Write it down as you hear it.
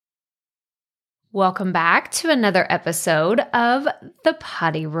Welcome back to another episode of the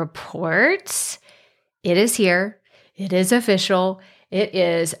Potty Report. It is here. It is official. It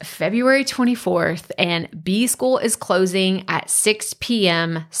is February 24th, and BSchool is closing at 6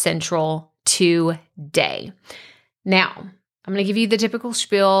 p.m. Central today. Now, I'm going to give you the typical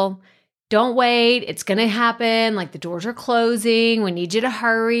spiel. Don't wait. It's going to happen. Like, the doors are closing. We need you to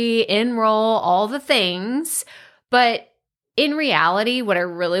hurry, enroll, all the things. But in reality, what I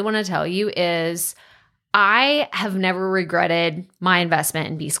really want to tell you is I have never regretted my investment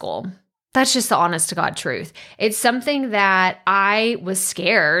in BSchool. That's just the honest to God truth. It's something that I was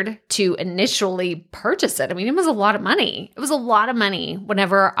scared to initially purchase it. I mean, it was a lot of money. It was a lot of money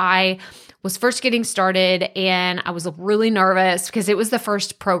whenever I was first getting started, and I was really nervous because it was the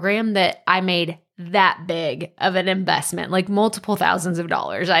first program that I made that big of an investment, like multiple thousands of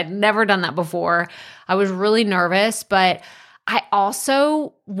dollars. I'd never done that before. I was really nervous, but I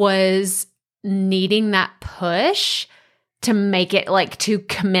also was needing that push to make it, like, to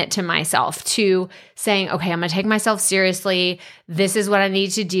commit to myself, to saying, okay, I'm going to take myself seriously. This is what I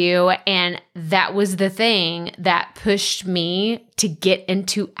need to do. And that was the thing that pushed me to get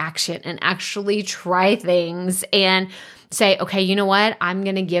into action and actually try things and say, okay, you know what? I'm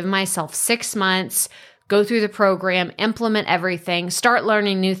going to give myself 6 months, go through the program, implement everything, start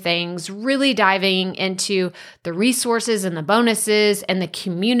learning new things, really diving into the resources and the bonuses and the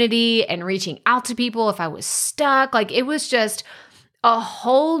community and reaching out to people if I was stuck. Like, it was just a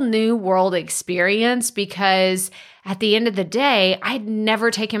whole new world experience because at the end of the day, I'd never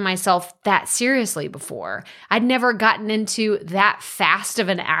taken myself that seriously before. I'd never gotten into that fast of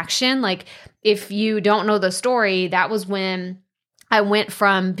an action. Like, if you don't know the story, that was when I went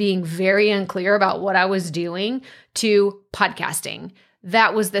from being very unclear about what I was doing to podcasting.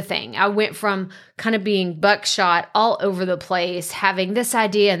 That was the thing. I went from kind of being buckshot all over the place, having this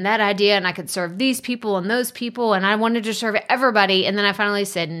idea and that idea, and I could serve these people and those people, and I wanted to serve everybody. And then I finally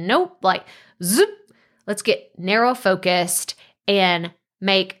said, nope, like, zoop, let's get narrow focused and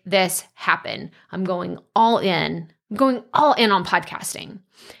make this happen. I'm going all in. I'm going all in on podcasting.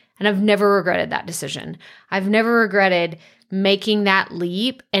 And I've never regretted that decision. I've never regretted making that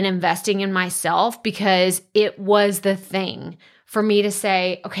leap and investing in myself because it was the thing for me to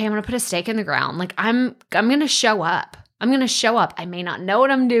say, okay, I'm going to put a stake in the ground. Like, I'm going to show up. I'm going to show up. I may not know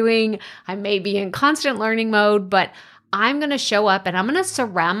what I'm doing. I may be in constant learning mode, but I'm going to show up and I'm going to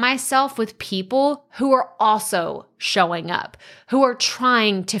surround myself with people who are also showing up, who are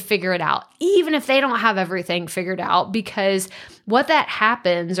trying to figure it out, even if they don't have everything figured out, because what that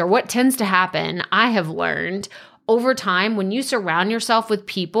happens, or what tends to happen, I have learned over time, when you surround yourself with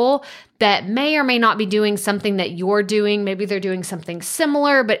people that may or may not be doing something that you're doing, maybe they're doing something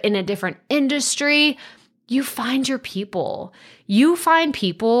similar, but in a different industry, you find your people. You find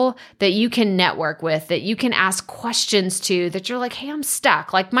people that you can network with, that you can ask questions to, that you're like, hey, I'm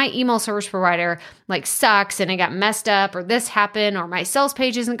stuck. Like, my email service provider like sucks and it got messed up, or this happened, or my sales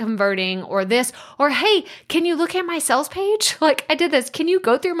page isn't converting, or this, or hey, can you look at my sales page? Like, I did this. Can you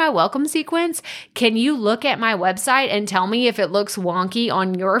go through my welcome sequence? Can you look at my website and tell me if it looks wonky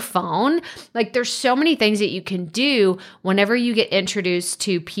on your phone? Like, there's so many things that you can do whenever you get introduced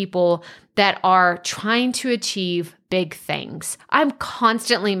to people that are trying to achieve big things. I'm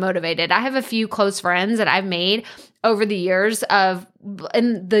constantly motivated. I have a few close friends that I've made over the years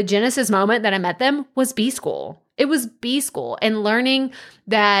and the genesis moment that I met them was BSchool. It was BSchool, and learning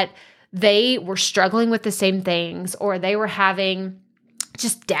that they were struggling with the same things, or they were having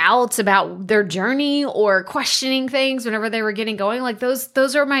just doubts about their journey or questioning things whenever they were getting going. Like,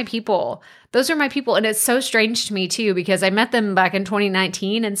 those are my people. Those are my people. And it's so strange to me too, because I met them back in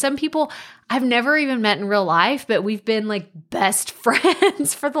 2019, and some people I've never even met in real life, but we've been like best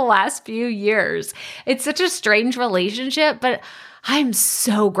friends for the last few years. It's such a strange relationship, but I'm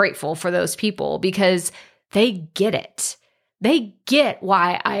so grateful for those people because they get it. They get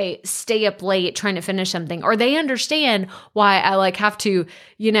why I stay up late trying to finish something, or they understand why I like have to,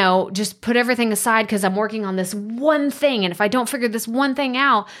 just put everything aside because I'm working on this one thing. And if I don't figure this one thing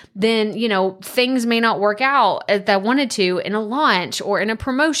out, then, things may not work out as I wanted to in a launch or in a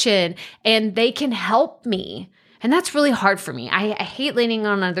promotion, and they can help me. And that's really hard for me. I hate leaning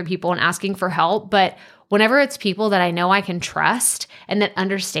on other people and asking for help, but whenever it's people that I know I can trust and that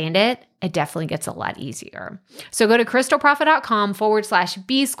understand it, it definitely gets a lot easier. So go to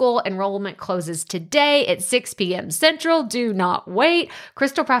crystalprofit.com/BSchool. Enrollment closes today at 6 p.m. Central. Do not wait.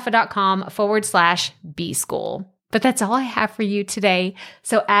 crystalprofit.com/BSchool. But that's all I have for you today.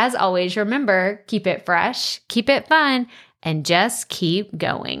 So as always, remember, keep it fresh, keep it fun, and just keep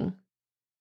going.